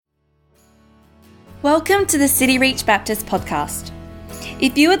Welcome to the City Reach Baptist podcast.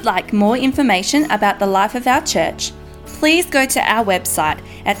 If you would like more information about the life of our church, please go to our website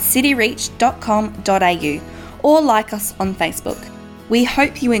at cityreach.com.au or like us on Facebook. We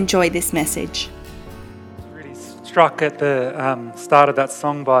hope you enjoy this message. Really struck at the start of that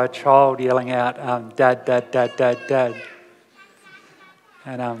song by a child yelling out, "Dad, Dad, Dad, Dad, Dad."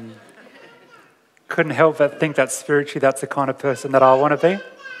 And couldn't help but think that spiritually that's the kind of person that I want to be.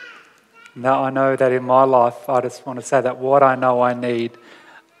 Now I know that in my life, I just want to say that what I know I need,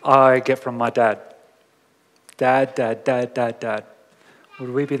 I get from my dad. Dad, Dad, Dad, Dad, Dad.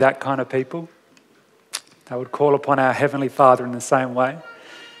 Would we be that kind of people that would call upon our Heavenly Father in the same way,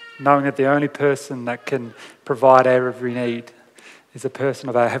 knowing that the only person that can provide our every need is the person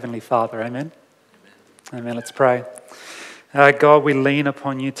of our Heavenly Father? Amen? Amen. Let's pray. God, we lean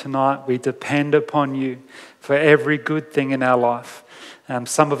upon you tonight. We depend upon you for every good thing in our life.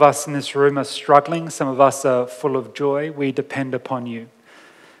 Some of us in this room are struggling. Some of us are full of joy. We depend upon you.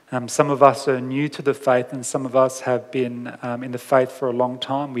 Some of us are new to the faith, and some of us have been in the faith for a long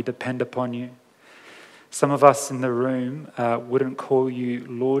time. We depend upon you. Some of us in the room wouldn't call you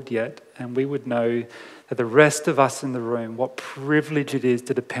Lord yet, and we would know that the rest of us in the room, what privilege it is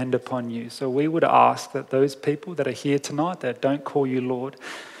to depend upon you. So we would ask that those people that are here tonight that don't call you Lord,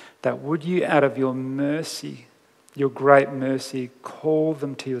 that would you, out of your mercy, your great mercy, call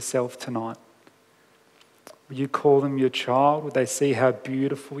them to yourself tonight. Would you call them your child? Would they see how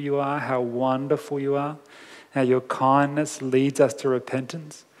beautiful you are, how wonderful you are, how your kindness leads us to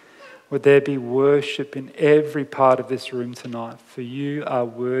repentance? Would there be worship in every part of this room tonight? For you are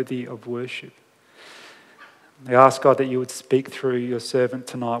worthy of worship. I ask, God, that you would speak through your servant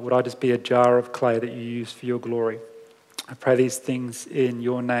tonight. Would I just be a jar of clay that you use for your glory? I pray these things in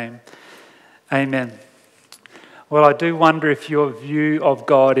your name. Amen. Well, I do wonder if your view of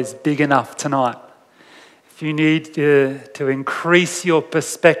God is big enough tonight. If you need to increase your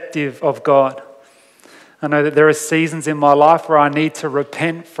perspective of God. I know that there are seasons in my life where I need to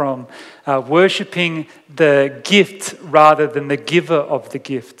repent from worshipping the gift rather than the giver of the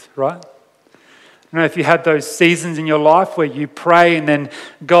gift, right? I don't know if you had those seasons in your life where you pray and then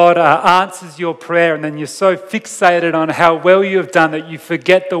God answers your prayer, and then you're so fixated on how well you have done that you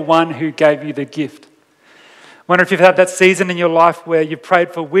forget the one who gave you the gift. I wonder if you've had that season in your life where you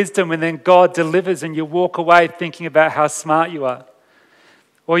prayed for wisdom and then God delivers and you walk away thinking about how smart you are.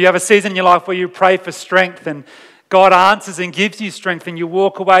 Or you have a season in your life where you pray for strength and God answers and gives you strength, and you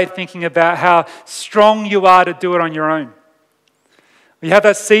walk away thinking about how strong you are to do it on your own. Or you have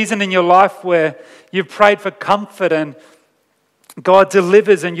that season in your life where you've prayed for comfort and God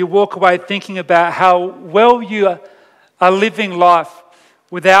delivers, and you walk away thinking about how well you are living life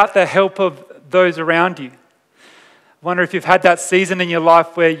without the help of those around you. I wonder if you've had that season in your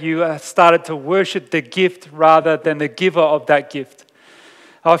life where you started to worship the gift rather than the giver of that gift.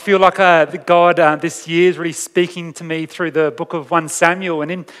 I feel like God this year is really speaking to me through the book of 1 Samuel. And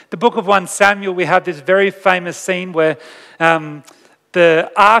in the book of 1 Samuel, we have this very famous scene where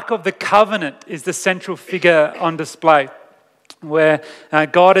the Ark of the Covenant is the central figure on display, where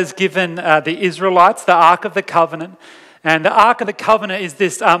God has given the Israelites the Ark of the Covenant. And the Ark of the Covenant is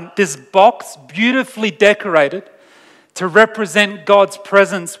this box beautifully decorated to represent God's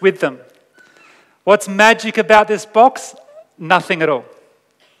presence with them. What's magic about this box? Nothing at all.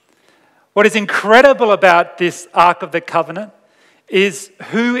 What is incredible about this Ark of the Covenant is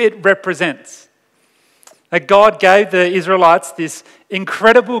who it represents. That God gave the Israelites this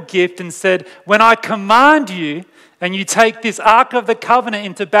incredible gift and said, when I command you and you take this Ark of the Covenant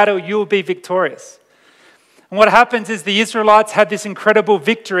into battle, you will be victorious. And what happens is the Israelites have this incredible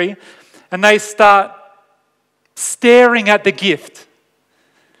victory and they start staring at the gift.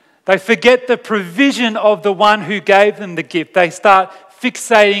 They forget the provision of the one who gave them the gift. They start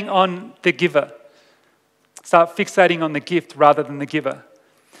fixating on the giver. Start fixating on the gift rather than the giver.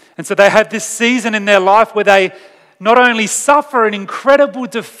 And so they have this season in their life where they not only suffer an incredible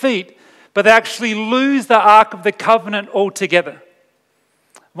defeat, but they actually lose the Ark of the Covenant altogether.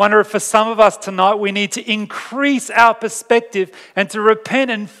 I wonder if for some of us tonight we need to increase our perspective and to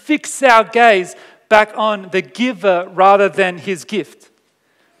repent and fix our gaze back on the giver rather than his gift.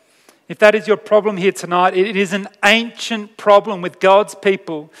 If that is your problem here tonight, it is an ancient problem with God's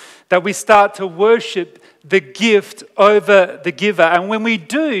people that we start to worship the gift over the giver. And when we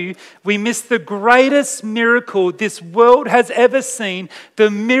do, we miss the greatest miracle this world has ever seen, the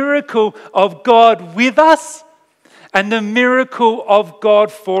miracle of God with us and the miracle of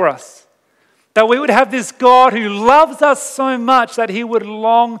God for us. That we would have this God who loves us so much that he would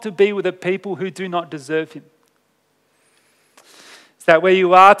long to be with a people who do not deserve him. Is that where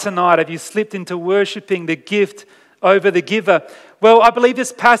you are tonight? Have you slipped into worshipping the gift over the giver? Well, I believe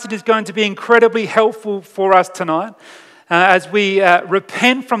this passage is going to be incredibly helpful for us tonight as we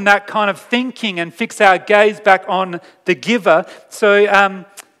repent from that kind of thinking and fix our gaze back on the giver. So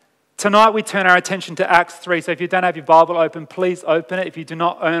tonight we turn our attention to Acts 3. So if you don't have your Bible open, please open it. If you do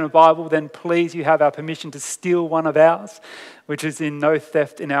not own a Bible, then please, you have our permission to steal one of ours, which is in No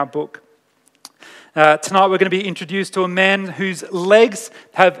Theft in our book. Tonight we're going to be introduced to a man whose legs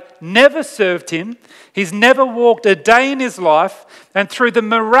have never served him. He's never walked a day in his life. And through the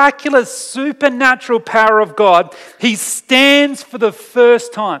miraculous supernatural power of God, he stands for the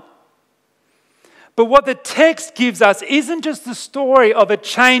first time. But what the text gives us isn't just the story of a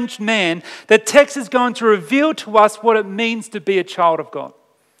changed man. The text is going to reveal to us what it means to be a child of God.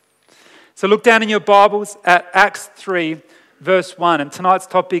 So look down in your Bibles at Acts 3, verse 1, and tonight's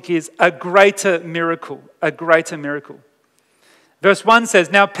topic is a greater miracle, a greater miracle. Verse 1 says,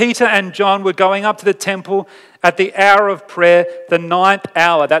 "Now Peter and John were going up to the temple at the hour of prayer, the 9th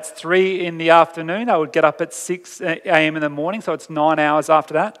hour." That's 3 in the afternoon. I would get up at 6 a.m. in the morning, so it's 9 hours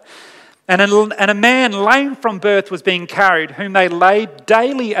after that. And a man lame from birth was being carried, whom they laid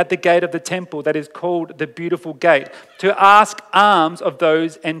daily at the gate of the temple, that is called the Beautiful Gate, to ask alms of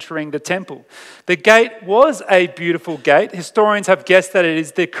those entering the temple. The gate was a beautiful gate. Historians have guessed that it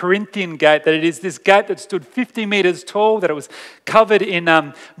is the Corinthian gate, that it is this gate that stood 50 meters tall, that it was covered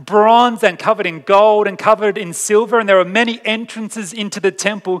in bronze and covered in gold and covered in silver. And there were many entrances into the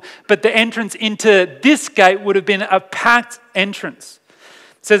temple, but the entrance into this gate would have been a packed entrance.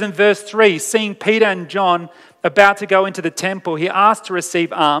 It says in verse 3, seeing Peter and John about to go into the temple, he asked to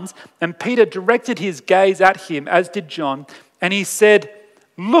receive alms, and Peter directed his gaze at him, as did John, and he said,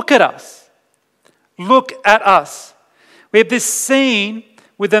 "Look at us. Look at us." We have this scene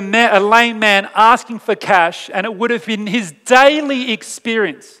with a lame man asking for cash, and it would have been his daily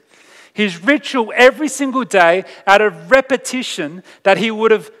experience, his ritual every single day, out of repetition, that he would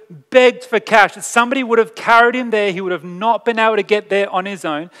have begged for cash. That somebody would have carried him there. He would have not been able to get there on his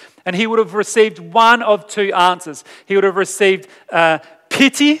own. And he would have received one of two answers. He would have received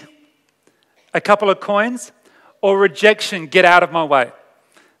pity, a couple of coins, or rejection, get out of my way.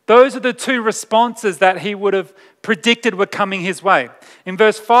 Those are the two responses that he would have predicted were coming his way. In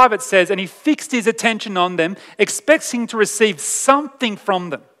verse 5 it says, "And he fixed his attention on them, expecting to receive something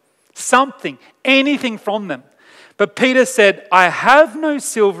from them." Something, anything from them. But Peter said, "I have no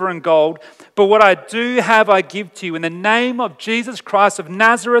silver and gold, but what I do have I give to you. In the name of Jesus Christ of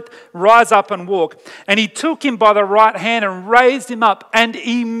Nazareth, rise up and walk." And he took him by the right hand and raised him up, and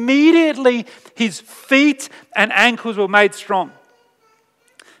immediately his feet and ankles were made strong.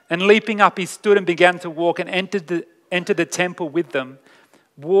 And leaping up, he stood and began to walk and entered the temple with them,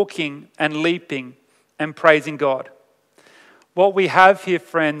 walking and leaping and praising God. What we have here,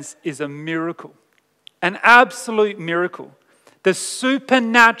 friends, is a miracle, an absolute miracle. The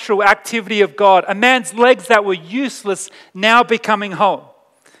supernatural activity of God, a man's legs that were useless now becoming whole.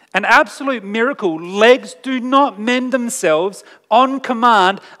 An absolute miracle. Legs do not mend themselves on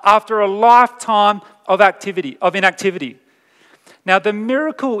command after a lifetime of inactivity. Now, the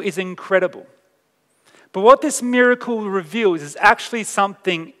miracle is incredible. But what this miracle reveals is actually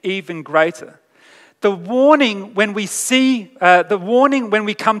something even greater. The warning when we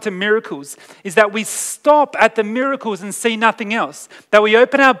come to miracles is that we stop at the miracles and see nothing else. That we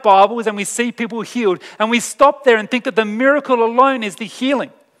open our Bibles and we see people healed, and we stop there and think that the miracle alone is the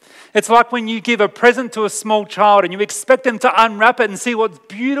healing. It's like when you give a present to a small child and you expect them to unwrap it and see what's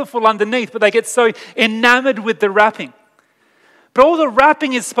beautiful underneath, but they get so enamored with the wrapping. But all the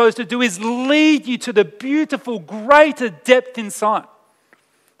wrapping is supposed to do is lead you to the beautiful, greater depth inside.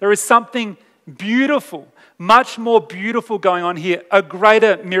 There is something beautiful, much more beautiful going on here, a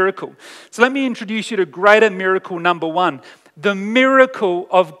greater miracle. So let me introduce you to greater miracle number 1, the miracle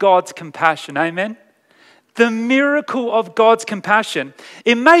of God's compassion. Amen? The miracle of God's compassion.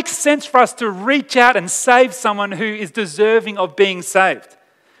 It makes sense for us to reach out and save someone who is deserving of being saved.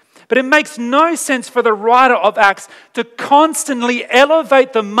 But it makes no sense for the writer of Acts to constantly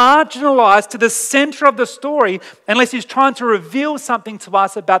elevate the marginalized to the center of the story unless he's trying to reveal something to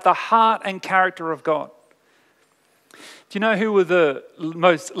us about the heart and character of God. Do you know who were the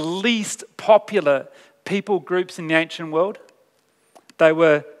most least popular people groups in the ancient world? They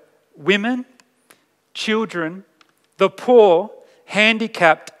were women, children, the poor,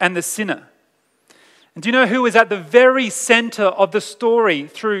 handicapped, and the sinner. And do you know who is at the very center of the story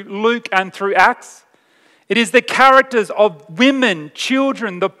through Luke and through Acts? It is the characters of women,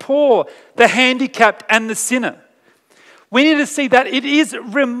 children, the poor, the handicapped, and the sinner. We need to see that it is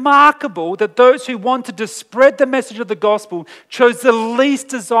remarkable that those who wanted to spread the message of the gospel chose the least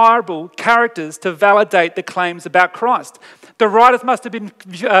desirable characters to validate the claims about Christ. The writers must have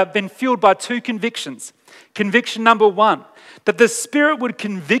been fueled by two convictions. Conviction number one, that the Spirit would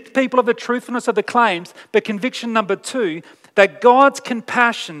convict people of the truthfulness of the claims, but conviction number two, that God's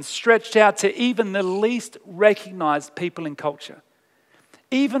compassion stretched out to even the least recognized people in culture.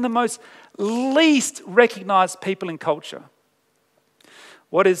 Even the most least recognized people in culture.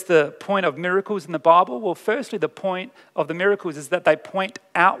 What is the point of miracles in the Bible? Well, firstly, the point of the miracles is that they point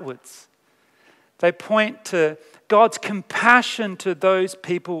outwards. They point to God's compassion to those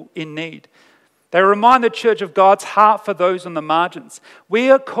people in need. They remind the church of God's heart for those on the margins. We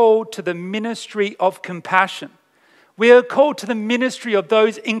are called to the ministry of compassion. We are called to the ministry of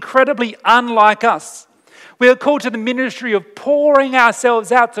those incredibly unlike us. We are called to the ministry of pouring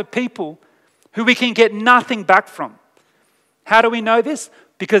ourselves out to people who we can get nothing back from. How do we know this?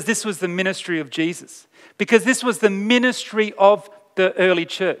 Because this was the ministry of Jesus. Because this was the ministry of the early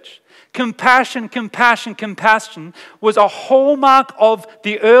church. Compassion, compassion, compassion was a hallmark of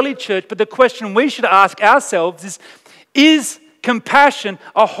the early church. But the question we should ask ourselves is compassion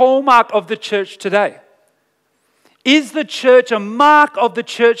a hallmark of the church today? Is the church a mark of the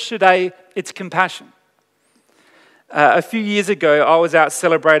church today? It's compassion. A few years ago, I was out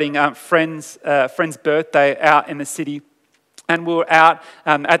celebrating a friend's birthday out in the city, and we were out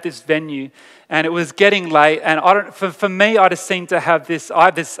at this venue, and it was getting late. And for me, I just seemed to have this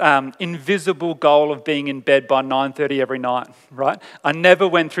invisible goal of being in bed by 9:30 every night. Right? I never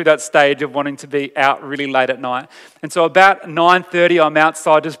went through that stage of wanting to be out really late at night, and so about 9:30, I'm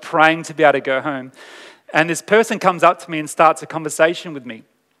outside just praying to be able to go home, and this person comes up to me and starts a conversation with me.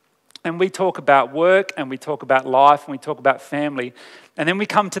 And we talk about work, and we talk about life, and we talk about family. And then we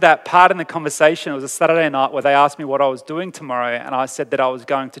come to that part in the conversation. It was a Saturday night where they asked me what I was doing tomorrow, and I said that I was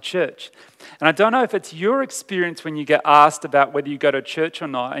going to church. And I don't know if it's your experience when you get asked about whether you go to church or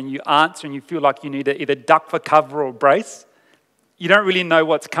not, and you answer and you feel like you need to either duck for cover or brace. You don't really know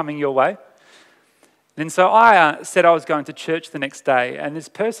what's coming your way. And so I said I was going to church the next day, and this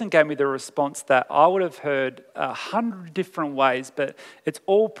person gave me the response that I would have heard 100 different ways, but it's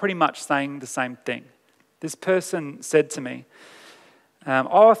all pretty much saying the same thing. This person said to me,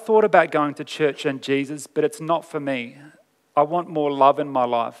 I thought about going to church and Jesus, but it's not for me. I want more love in my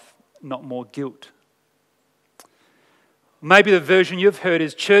life, not more guilt. Maybe the version you've heard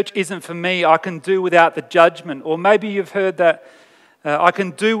is, church isn't for me, I can do without the judgment. Or maybe you've heard that I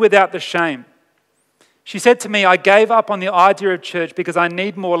can do without the shame. She said to me, I gave up on the idea of church because I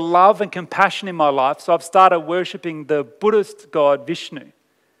need more love and compassion in my life, so I've started worshipping the Buddhist god Vishnu.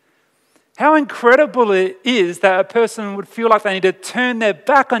 How incredible it is that a person would feel like they need to turn their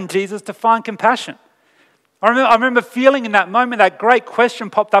back on Jesus to find compassion. I remember feeling in that moment, that great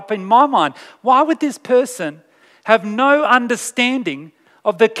question popped up in my mind. Why would this person have no understanding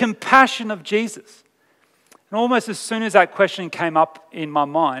of the compassion of Jesus? And almost as soon as that question came up in my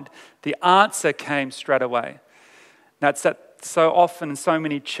mind, the answer came straight away. That's that so often so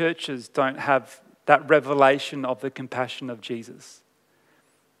many churches don't have that revelation of the compassion of Jesus.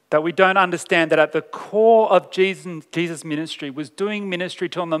 That we don't understand that at the core of Jesus' ministry was doing ministry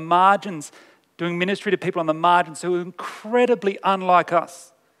to on the margins, doing ministry to people on the margins who are incredibly unlike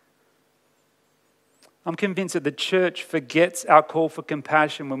us. I'm convinced that the church forgets our call for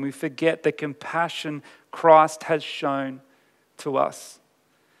compassion when we forget the compassion Christ has shown to us.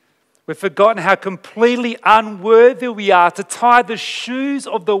 We've forgotten how completely unworthy we are to tie the shoes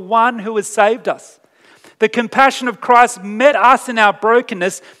of the one who has saved us. The compassion of Christ met us in our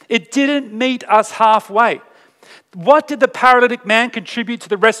brokenness. It didn't meet us halfway. What did the paralytic man contribute to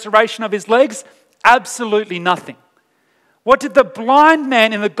the restoration of his legs? Absolutely nothing. What did the blind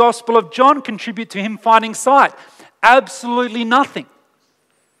man in the Gospel of John contribute to him finding sight? Absolutely nothing.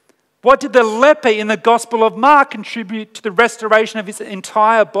 What did the leper in the Gospel of Mark contribute to the restoration of his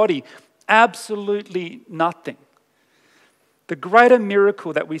entire body? Absolutely nothing. The greater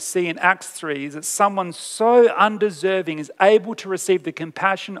miracle that we see in Acts 3 is that someone so undeserving is able to receive the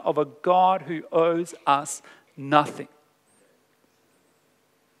compassion of a God who owes us nothing.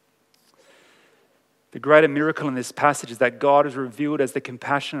 The greater miracle in this passage is that God is revealed as the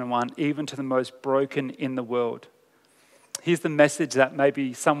compassionate one, even to the most broken in the world. Here's the message that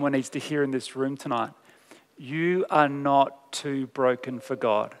maybe someone needs to hear in this room tonight. You are not too broken for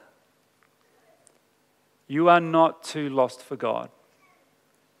God. You are not too lost for God.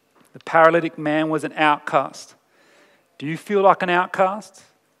 The paralytic man was an outcast. Do you feel like an outcast?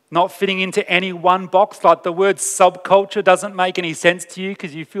 Not fitting into any one box, like the word subculture doesn't make any sense to you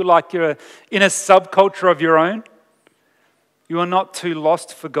because you feel like you're in a subculture of your own? You are not too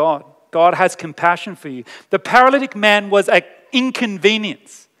lost for God. God has compassion for you. The paralytic man was an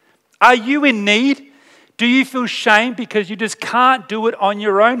inconvenience. Are you in need? Do you feel shame because you just can't do it on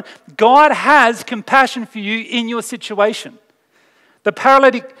your own? God has compassion for you in your situation. The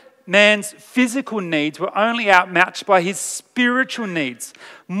paralytic man's physical needs were only outmatched by his spiritual needs.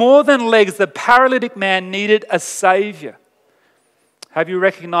 More than legs, the paralytic man needed a savior. Have you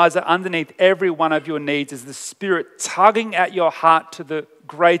recognized that underneath every one of your needs is the Spirit tugging at your heart to the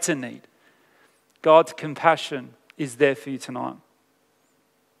greater need? God's compassion is there for you tonight.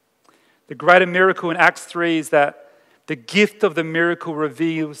 The greater miracle in Acts 3 is that the gift of the miracle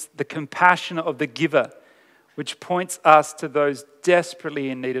reveals the compassion of the giver, which points us to those desperately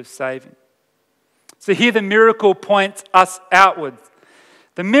in need of saving. So here the miracle points us outwards.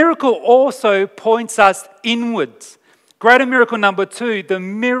 The miracle also points us inwards. Greater miracle number 2, the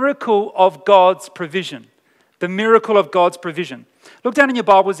miracle of God's provision. The miracle of God's provision. Look down in your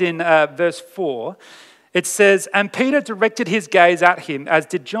Bibles in verse 4. It says, "And Peter directed his gaze at him, as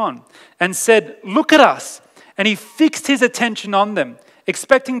did John, and said, 'Look at us.' And he fixed his attention on them,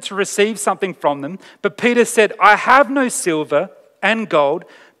 expecting to receive something from them. But Peter said, 'I have no silver and gold,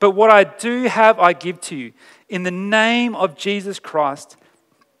 but what I do have I give to you. In the name of Jesus Christ,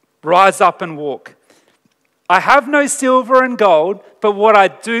 rise up and walk.' I have no silver and gold, but what I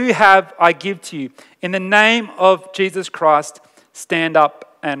do have I give to you. In the name of Jesus Christ, stand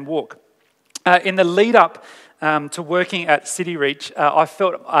up and walk." In the lead up to working at City Reach, I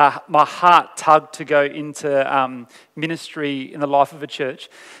felt my heart tugged to go into ministry in the life of a church.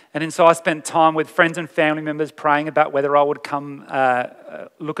 And so I spent time with friends and family members praying about whether I would come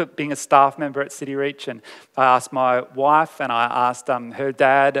look at being a staff member at City Reach. And I asked my wife, and I asked her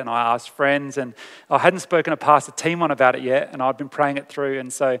dad, and I asked friends. And I hadn't spoken to Pastor Timon about it yet, and I'd been praying it through.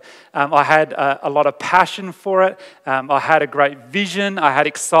 And so I had a lot of passion for it. I had a great vision. I had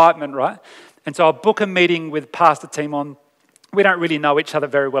excitement, right? And so I'll book a meeting with Pastor Timon. We don't really know each other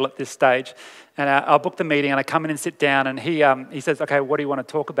very well at this stage. And I'll book the meeting, and I come in and sit down, and he says, "Okay, what do you want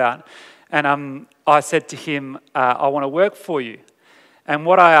to talk about?" And I said to him, "I want to work for you." And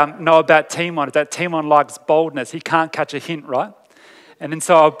what I know about Timon is that Timon likes boldness. He can't catch a hint, right? And then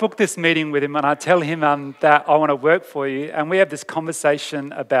so I book this meeting with him, and I tell him that I want to work for you. And we have this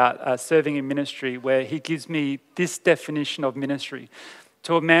conversation about serving in ministry, where he gives me this definition of ministry.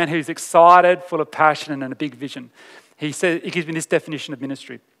 To a man who's excited, full of passion, and a big vision. He gives me this definition of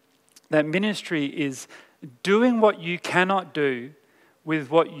ministry. That ministry is doing what you cannot do with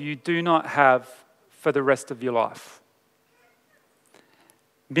what you do not have for the rest of your life.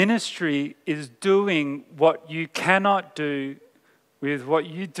 Ministry is doing what you cannot do with what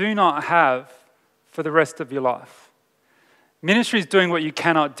you do not have for the rest of your life. Ministry is doing what you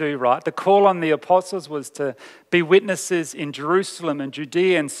cannot do, right? The call on the apostles was to be witnesses in Jerusalem and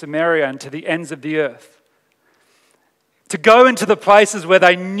Judea and Samaria and to the ends of the earth. To go into the places where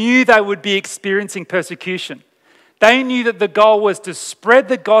they knew they would be experiencing persecution. They knew that the goal was to spread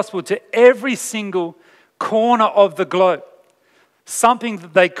the gospel to every single corner of the globe. Something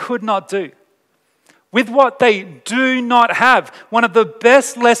that they could not do. With what they do not have. One of the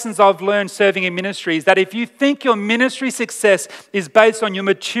best lessons I've learned serving in ministry is that if you think your ministry success is based on your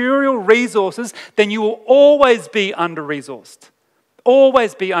material resources, then you will always be under-resourced.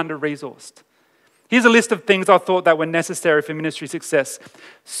 Always be under-resourced. Here's a list of things I thought that were necessary for ministry success.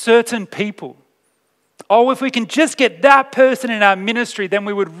 Certain people. Oh, if we can just get that person in our ministry, then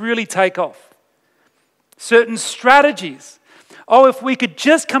we would really take off. Certain strategies. Oh, if we could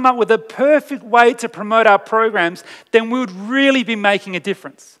just come up with a perfect way to promote our programs, then we would really be making a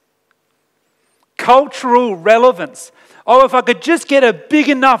difference. Cultural relevance. Oh, if I could just get a big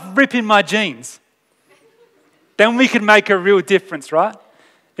enough rip in my jeans, then we could make a real difference, right?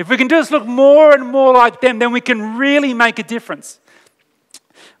 If we can just look more and more like them, then we can really make a difference.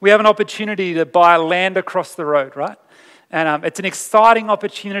 We have an opportunity to buy land across the road, right? And it's an exciting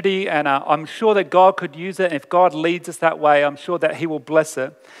opportunity, and I'm sure that God could use it. And if God leads us that way, I'm sure that He will bless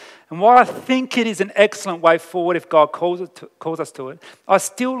it. And while I think it is an excellent way forward if God calls us to it, I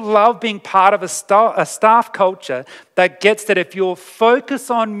still love being part of a staff culture that gets that if your focus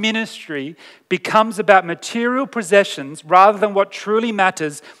on ministry becomes about material possessions rather than what truly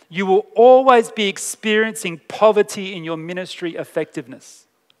matters, you will always be experiencing poverty in your ministry effectiveness.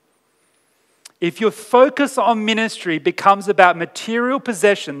 If your focus on ministry becomes about material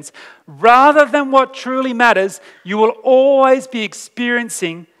possessions rather than what truly matters, you will always be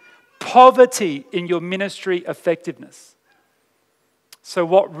experiencing poverty in your ministry effectiveness. So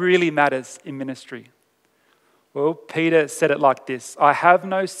what really matters in ministry? Well, Peter said it like this: I have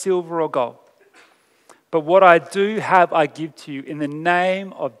no silver or gold, But what I do have, I give to you. In the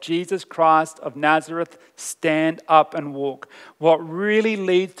name of Jesus Christ of Nazareth, stand up and walk. What really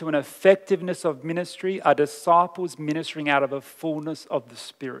leads to an effectiveness of ministry are disciples ministering out of a fullness of the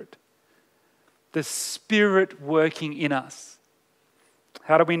Spirit. The Spirit working in us.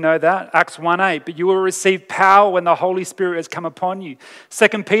 How do we know that? Acts 1:8, but you will receive power when the Holy Spirit has come upon you.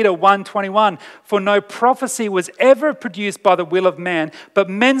 2 Peter 1:21, for no prophecy was ever produced by the will of man, but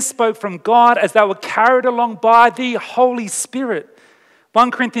men spoke from God as they were carried along by the Holy Spirit.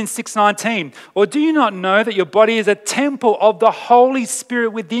 1 Corinthians 6:19, or do you not know that your body is a temple of the Holy Spirit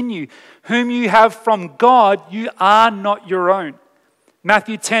within you, whom you have from God, you are not your own.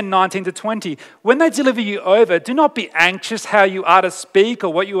 Matthew 10:19-20. When they deliver you over, do not be anxious how you are to speak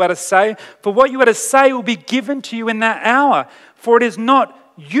or what you are to say, for what you are to say will be given to you in that hour. For it is not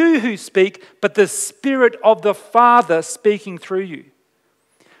you who speak, but the Spirit of the Father speaking through you.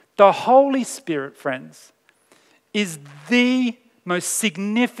 The Holy Spirit, friends, is the most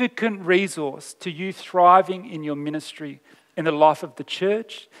significant resource to you thriving in your ministry, in the life of the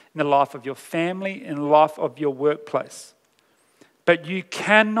church, in the life of your family, in the life of your workplace. But you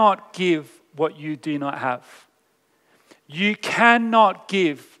cannot give what you do not have. You cannot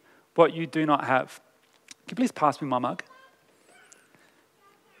give what you do not have. Can you please pass me my mug?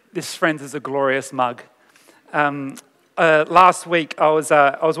 This, friends, is a glorious mug. Last week, I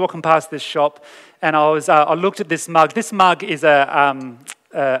was walking past this shop, and I looked at this mug. This mug is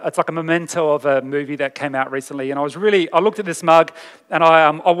it's like a memento of a movie that came out recently, and I looked at this mug, and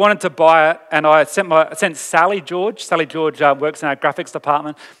I wanted to buy it, and I sent Sally George. Sally George works in our graphics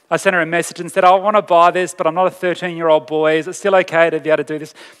department. I sent her a message and said, I want to buy this, but I'm not a 13-year-old boy. Is it still okay to be able to do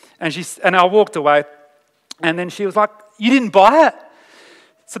this? And I walked away, and then she was like, you didn't buy it?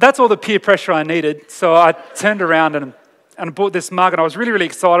 So that's all the peer pressure I needed. So I turned around and bought this mug, and I was really, really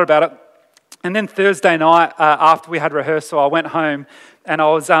excited about it. And then Thursday night, after we had rehearsal, I went home, and I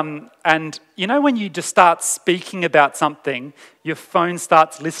was, and you know when you just start speaking about something, your phone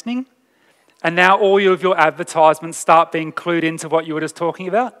starts listening, and now all of your advertisements start being clued into what you were just talking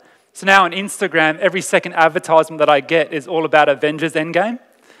about. So now on Instagram, every second advertisement that I get is all about Avengers Endgame.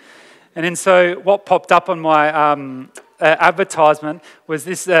 And then so what popped up on my advertisement was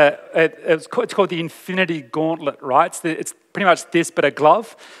this, it's called the Infinity Gauntlet, right? It's pretty much this, but a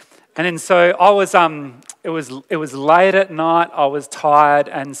glove. And then so I was, it was late at night, I was tired,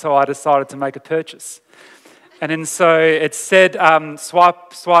 and so I decided to make a purchase. And then so it said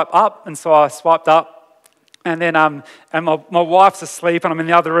swipe up, and so I swiped up. And then and my wife's asleep, and I'm in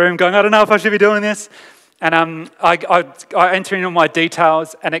the other room going, I don't know if I should be doing this. And I enter in all my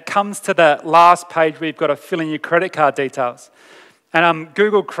details, and it comes to the last page where you've got to fill in your credit card details. And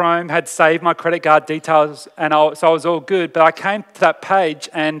Google Chrome had saved my credit card details, and so I was all good. But I came to that page,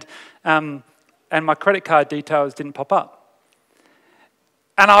 and my credit card details didn't pop up.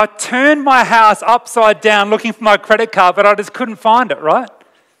 And I turned my house upside down looking for my credit card, but I just couldn't find it, right?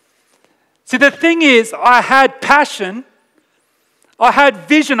 See, the thing is, I had passion. I had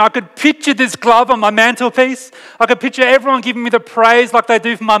vision. I could picture this glove on my mantelpiece. I could picture everyone giving me the praise like they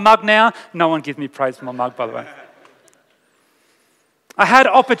do for my mug now. No one gives me praise for my mug, by the way. I had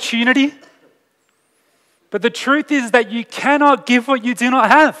opportunity. But the truth is that you cannot give what you do not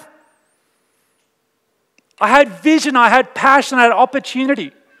have. I had vision, I had passion, I had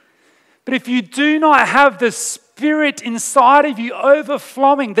opportunity. But if you do not have the Spirit inside of you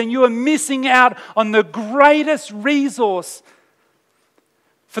overflowing, then you are missing out on the greatest resource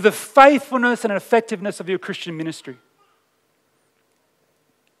for the faithfulness and effectiveness of your Christian ministry.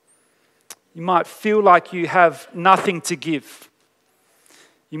 You might feel like you have nothing to give.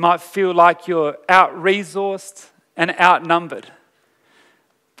 You might feel like you're out-resourced and outnumbered.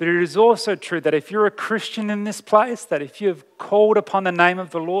 But it is also true that if you're a Christian in this place, that if you've called upon the name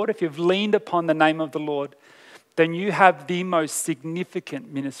of the Lord, if you've leaned upon the name of the Lord, then you have the most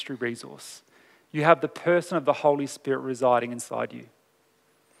significant ministry resource. You have the person of the Holy Spirit residing inside you.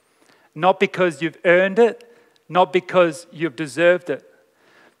 Not because you've earned it, not because you've deserved it,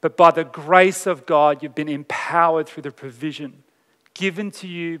 but by the grace of God, you've been empowered through the provision given to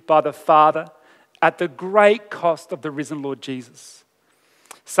you by the Father at the great cost of the risen Lord Jesus.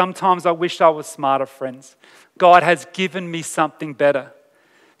 Sometimes I wish I was smarter, friends. God has given me something better.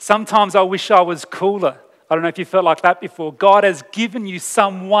 Sometimes I wish I was cooler. I don't know if you felt like that before. God has given you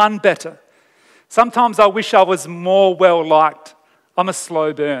someone better. Sometimes I wish I was more well-liked. I'm a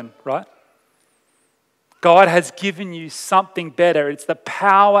slow burn, right? God has given you something better. It's the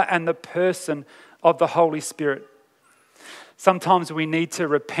power and the person of the Holy Spirit. Sometimes we need to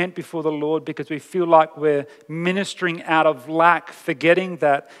repent before the Lord because we feel like we're ministering out of lack, forgetting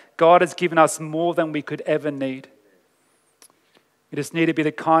that God has given us more than we could ever need. We just need to be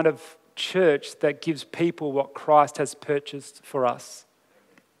the kind of church that gives people what Christ has purchased for us.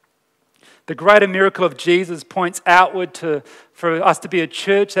 The greater miracle of Jesus points outward for us to be a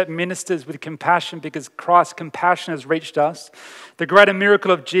church that ministers with compassion because Christ's compassion has reached us. The greater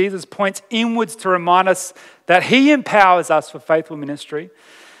miracle of Jesus points inwards to remind us that He empowers us for faithful ministry.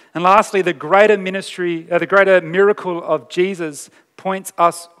 And lastly, the greater miracle of Jesus points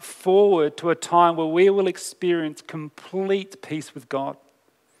us forward to a time where we will experience complete peace with God.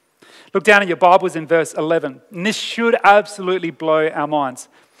 Look down at your Bibles in verse 11. And this should absolutely blow our minds.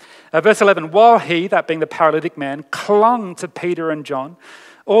 Verse 11, while he, that being the paralytic man, clung to Peter and John,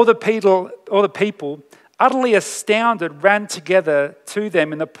 all the people, utterly astounded, ran together to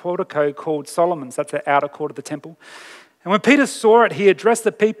them in the portico called Solomon's. That's the outer court of the temple. And when Peter saw it, he addressed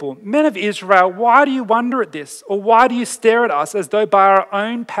the people, "Men of Israel, why do you wonder at this? Or why do you stare at us as though by our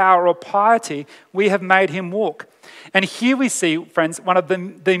own power or piety we have made him walk?" And here we see, friends, one of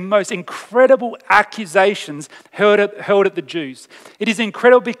the most incredible accusations hurled at the Jews. It is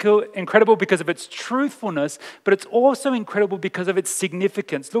incredible because of its truthfulness, but it's also incredible because of its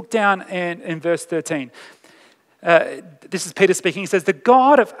significance. Look down in verse 13. This is Peter speaking. He says, "The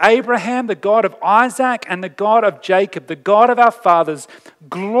God of Abraham, the God of Isaac, and the God of Jacob, the God of our fathers,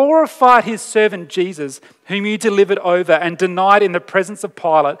 glorified his servant Jesus, whom you delivered over and denied in the presence of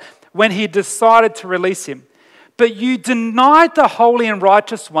Pilate when he decided to release him. But you denied the holy and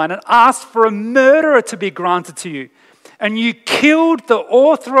righteous one and asked for a murderer to be granted to you. And you killed the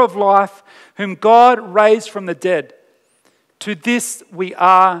author of life, whom God raised from the dead. To this we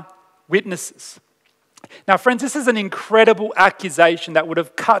are witnesses." Now, friends, this is an incredible accusation that would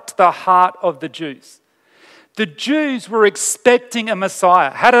have cut to the heart of the Jews. The Jews were expecting a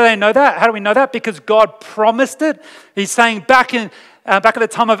Messiah. How do they know that? How do we know that? Because God promised it. He's saying back at the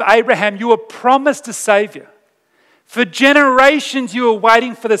time of Abraham, you were promised a Savior. For generations, you were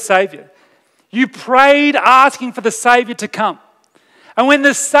waiting for the Savior. You prayed asking for the Savior to come. And when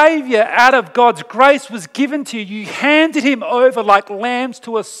the Savior, out of God's grace, was given to you, you handed him over like lambs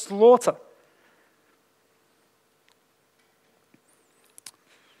to a slaughter.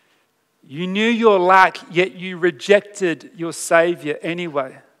 You knew your lack, yet you rejected your Savior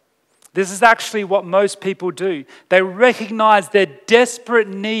anyway. This is actually what most people do. They recognize their desperate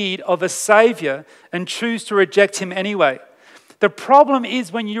need of a Savior and choose to reject him anyway. The problem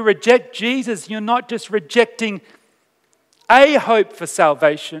is when you reject Jesus, you're not just rejecting a hope for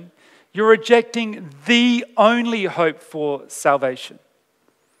salvation, you're rejecting the only hope for salvation.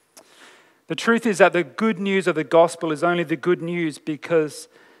 The truth is that the good news of the gospel is only the good news because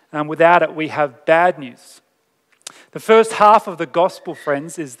without it we have bad news. The first half of the gospel,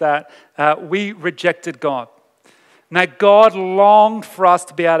 friends, is that we rejected God. And that God longed for us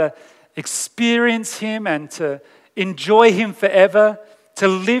to be able to experience him and to enjoy him forever, to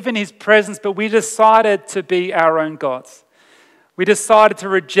live in his presence, but we decided to be our own gods. We decided to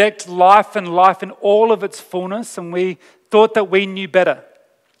reject life and life in all of its fullness, and we thought that we knew better.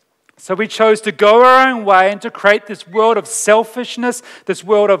 So we chose to go our own way and to create this world of selfishness, this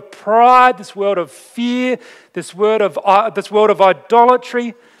world of pride, this world of fear, this world of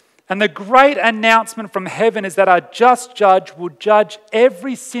idolatry. And the great announcement from heaven is that our just judge will judge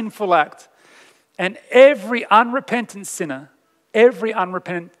every sinful act, and every unrepentant sinner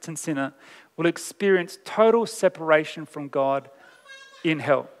will experience total separation from God in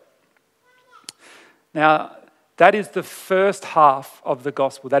hell. Now, that is the first half of the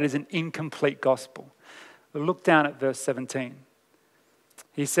gospel. That is an incomplete gospel. We'll look down at verse 17.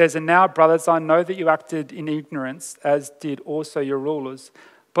 He says, "And now, brothers, I know that you acted in ignorance, as did also your rulers.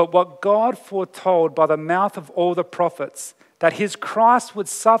 But what God foretold by the mouth of all the prophets, that his Christ would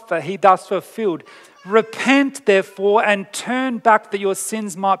suffer, he thus fulfilled. Repent, therefore, and turn back that your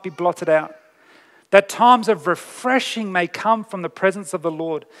sins might be blotted out, that times of refreshing may come from the presence of the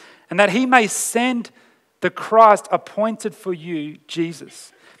Lord, and that he may send the Christ appointed for you,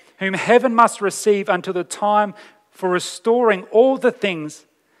 Jesus, whom heaven must receive until the time for restoring all the things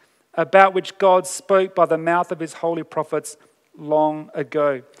about which God spoke by the mouth of his holy prophets long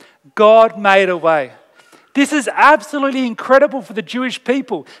ago." God made a way. This is absolutely incredible for the Jewish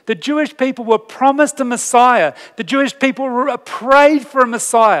people. The Jewish people were promised a Messiah. The Jewish people prayed for a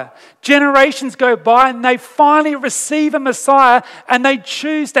Messiah. Generations go by and they finally receive a Messiah and they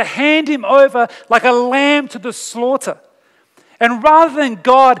choose to hand him over like a lamb to the slaughter. And rather than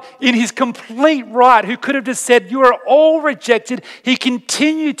God, in his complete right, who could have just said, you are all rejected, he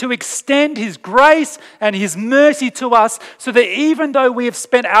continued to extend his grace and his mercy to us so that even though we have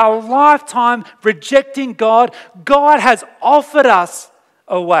spent our lifetime rejecting God, God has offered us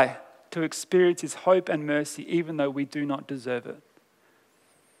a way to experience his hope and mercy even though we do not deserve it.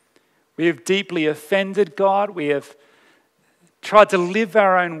 We have deeply offended God. We have tried to live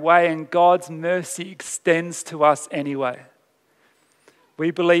our own way, and God's mercy extends to us anyway.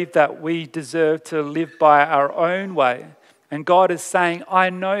 We believe that we deserve to live by our own way, and God is saying, I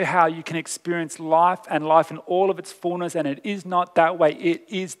know how you can experience life and life in all of its fullness, and it is not that way, it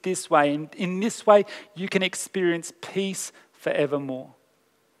is this way. And in this way, you can experience peace forevermore.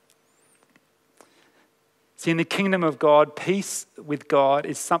 See, in the kingdom of God, peace with God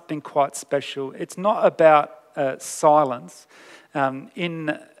is something quite special. It's not about silence.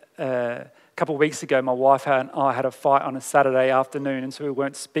 A couple of weeks ago, my wife and I had a fight on a Saturday afternoon, and so we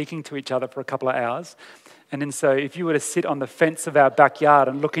weren't speaking to each other for a couple of hours. And then so if you were to sit on the fence of our backyard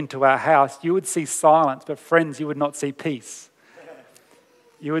and look into our house, you would see silence, but friends, you would not see peace.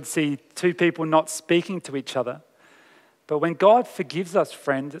 You would see two people not speaking to each other. But when God forgives us,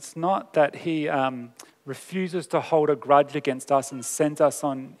 friends, it's not that he refuses to hold a grudge against us and sends us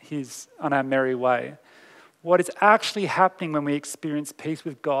on our merry way. What is actually happening when we experience peace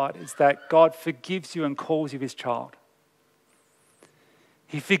with God is that God forgives you and calls you his child.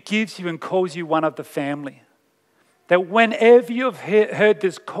 He forgives you and calls you one of the family. That whenever you have heard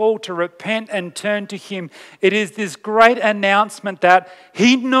this call to repent and turn to him, it is this great announcement that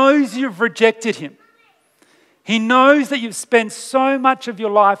he knows you've rejected him. He knows that you've spent so much of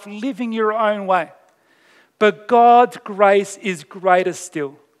your life living your own way. But God's grace is greater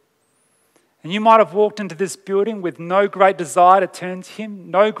still. And you might have walked into this building with no great desire to turn to him,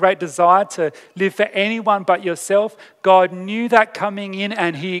 no great desire to live for anyone but yourself. God knew that coming in,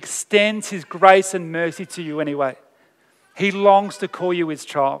 and he extends his grace and mercy to you anyway. He longs to call you his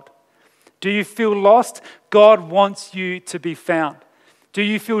child. Do you feel lost? God wants you to be found. Do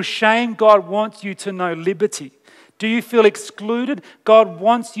you feel shame? God wants you to know liberty. Do you feel excluded? God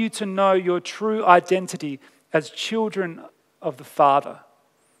wants you to know your true identity as children of the Father.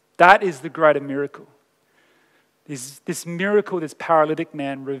 That is the greater miracle. This miracle, this paralytic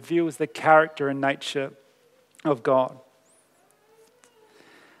man, reveals the character and nature of God.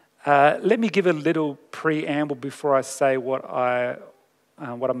 Let me give a little preamble before I say what I'm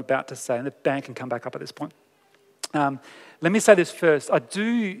about to say, and the band can come back up at this point. Let me say this first. I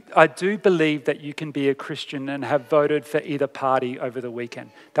do believe that you can be a Christian and have voted for either party over the weekend.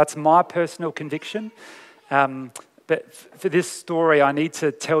 That's my personal conviction. But for this story, I need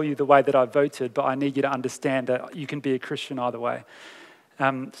to tell you the way that I voted, but I need you to understand that you can be a Christian either way.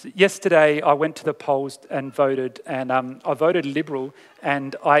 Yesterday, I went to the polls and voted, and I voted Liberal,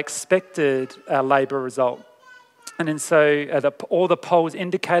 and I expected a Labor result. And then so all the polls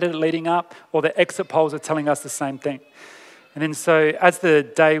indicated leading up, all the exit polls are telling us the same thing. And then so as the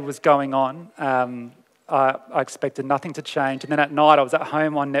day was going on, I expected nothing to change. And then at night, I was at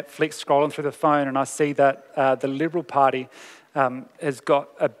home on Netflix scrolling through the phone, and I see that the Liberal Party has got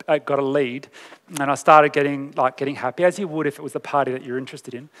a lead. And I started getting happy, as you would if it was the party that you're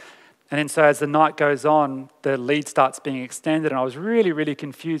interested in. And then so as the night goes on, the lead starts being extended, and I was really, really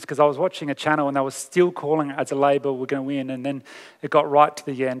confused because I was watching a channel and they were still calling it as a Labor were going to win. And then it got right to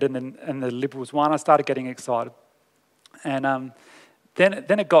the end, and the Liberals won. I started getting excited. And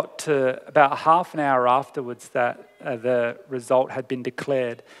then it got to about half an hour afterwards that the result had been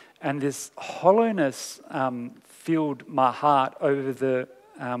declared, and this hollowness filled my heart over the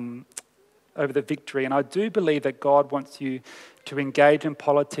victory. And I do believe that God wants you to engage in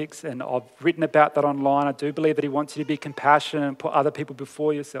politics, and I've written about that online. I do believe that he wants you to be compassionate and put other people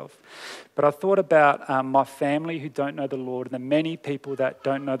before yourself. But I thought about my family who don't know the Lord, and the many people that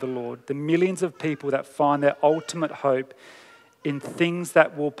don't know the Lord, the millions of people that find their ultimate hope in things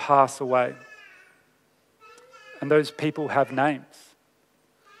that will pass away. And those people have names.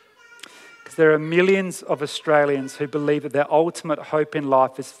 Because there are millions of Australians who believe that their ultimate hope in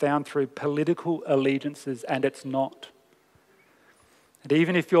life is found through political allegiances, and it's not. And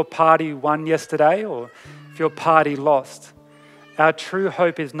even if your party won yesterday, or if your party lost, our true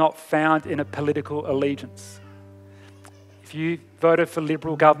hope is not found in a political allegiance. If you voted for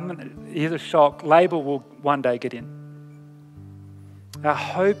Liberal government, here's a shock, Labor will one day get in. Our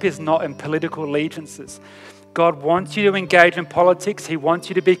hope is not in political allegiances. God wants you to engage in politics. He wants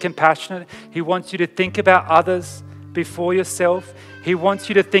you to be compassionate. He wants you to think about others before yourself. He wants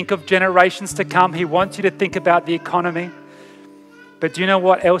you to think of generations to come. He wants you to think about the economy. But do you know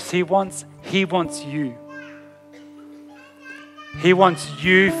what else he wants? He wants you. He wants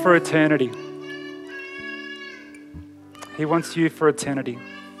you for eternity. He wants you for eternity.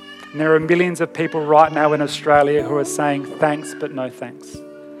 And there are millions of people right now in Australia who are saying thanks, but no thanks.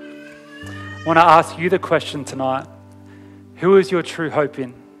 I want to ask you the question tonight. Who is your true hope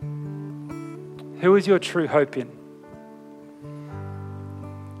in? Who is your true hope in?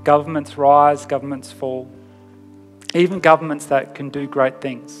 Governments rise, governments fall. Even governments that can do great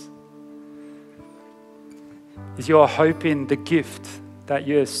things. Is your hope in the gift that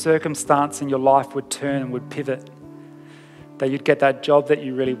your circumstance in your life would turn and would pivot? That you'd get that job that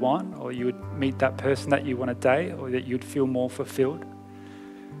you really want, or you would meet that person that you want to date, or that you'd feel more fulfilled?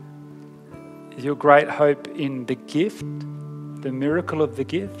 Is your great hope in the gift, the miracle of the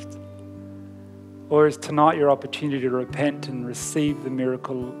gift? Or is tonight your opportunity to repent and receive the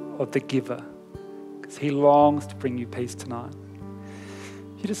miracle of the giver? Because he longs to bring you peace tonight.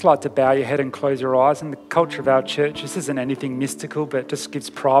 You just like to bow your head and close your eyes. In the culture of our church, this isn't anything mystical, but it just gives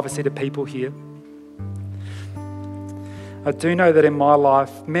privacy to people here. I do know that in my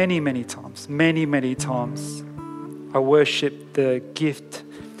life, many times, I worship the gift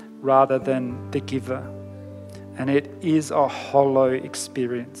rather than the giver. And it is a hollow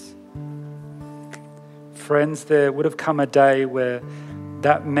experience. Friends, there would have come a day where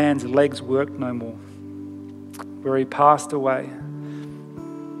that man's legs worked no more, where he passed away.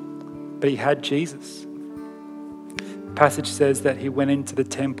 But he had Jesus. The passage says that he went into the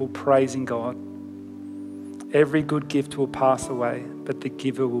temple praising God. Every good gift will pass away, but the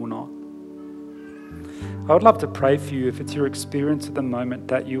giver will not. I would love to pray for you if it's your experience at the moment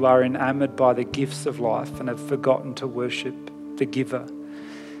that you are enamored by the gifts of life and have forgotten to worship the giver.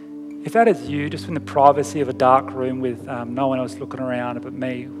 If that is you, just in the privacy of a dark room with no one else looking around but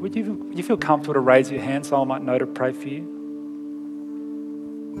me, would you feel comfortable to raise your hand so I might know to pray for you?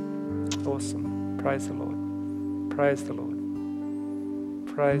 Awesome. Praise the Lord. Praise the Lord.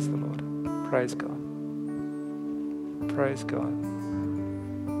 Praise the Lord. Praise God. Praise God.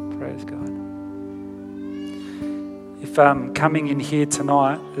 Praise God. If coming in here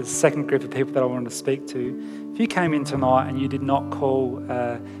tonight, there's a second group of people that I wanted to speak to. If you came in tonight and you did not call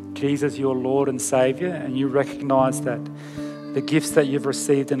Jesus your Lord and Saviour, and you recognise that the gifts that you've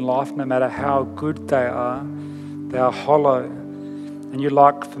received in life, no matter how good they are hollow, and you'd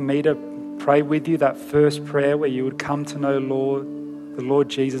like for me to pray with you that first prayer where you would come to know the Lord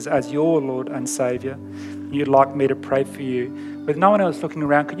Jesus as your Lord and Saviour, you'd like me to pray for you, with no one else looking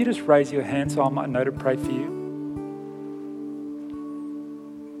around, could you just raise your hand so I might know to pray for you?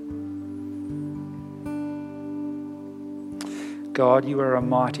 God, you are a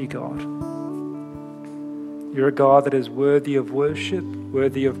mighty God. You're a God that is worthy of worship,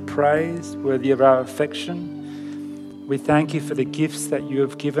 worthy of praise, worthy of our affection. We thank you for the gifts that you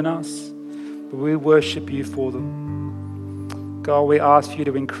have given us, but we worship you for them. God, we ask you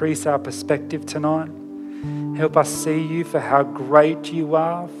to increase our perspective tonight. Help us see you for how great you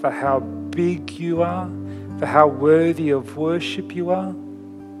are, for how big you are, for how worthy of worship you are.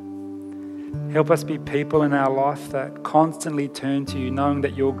 Help us be people in our life that constantly turn to you, knowing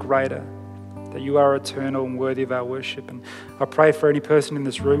that you're greater, that you are eternal and worthy of our worship. And I pray for any person in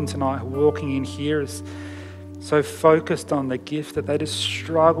this room tonight who walking in here is so focused on the gift that they just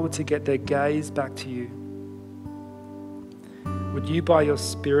struggle to get their gaze back to you. Would you, by your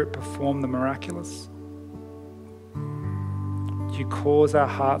Spirit, perform the miraculous? Would you cause our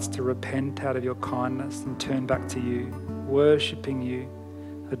hearts to repent out of your kindness and turn back to you, worshipping you,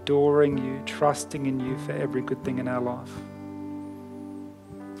 adoring you, trusting in you for every good thing in our life?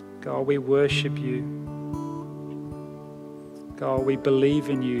 God, we worship you. God, we believe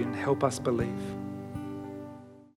in you, and help us believe.